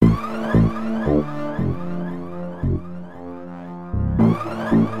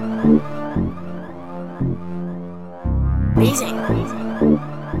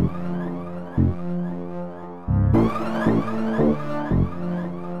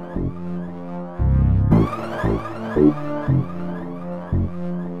Yo,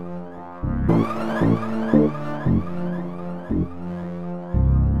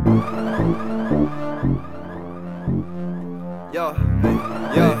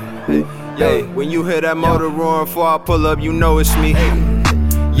 when you hear that motor roaring before I pull up, you know it's me.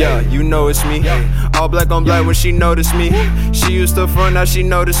 Yeah, you know it's me. All black on black when she noticed me. She used to front, now she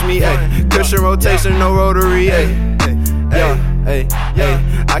noticed me. Cushion rotation, no rotary.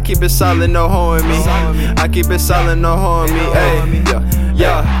 I keep it solid, no hoe in me. I keep it solid, no hoe in me.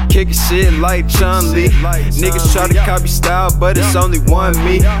 Yeah, kickin' shit like Chun-Li. Niggas try to copy style, but it's only one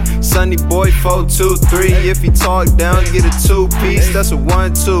me. Sunny boy 423. If he talk down, get a 2-piece. That's a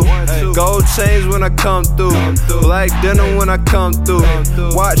 1-2. Gold chains when I come through. Black denim when I come through.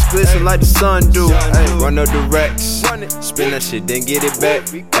 Watch glisten like the sun do. Run up the racks, spin that shit, then get it back.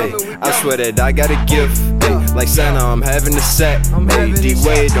 I swear that I got a gift. Like Santa, I'm having a sack.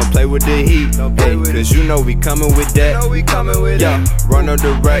 D-Wade, don't play with the heat. Cause you know we coming with that. Yeah, run up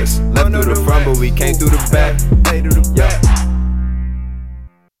the racks, left through the front, but we came through the back.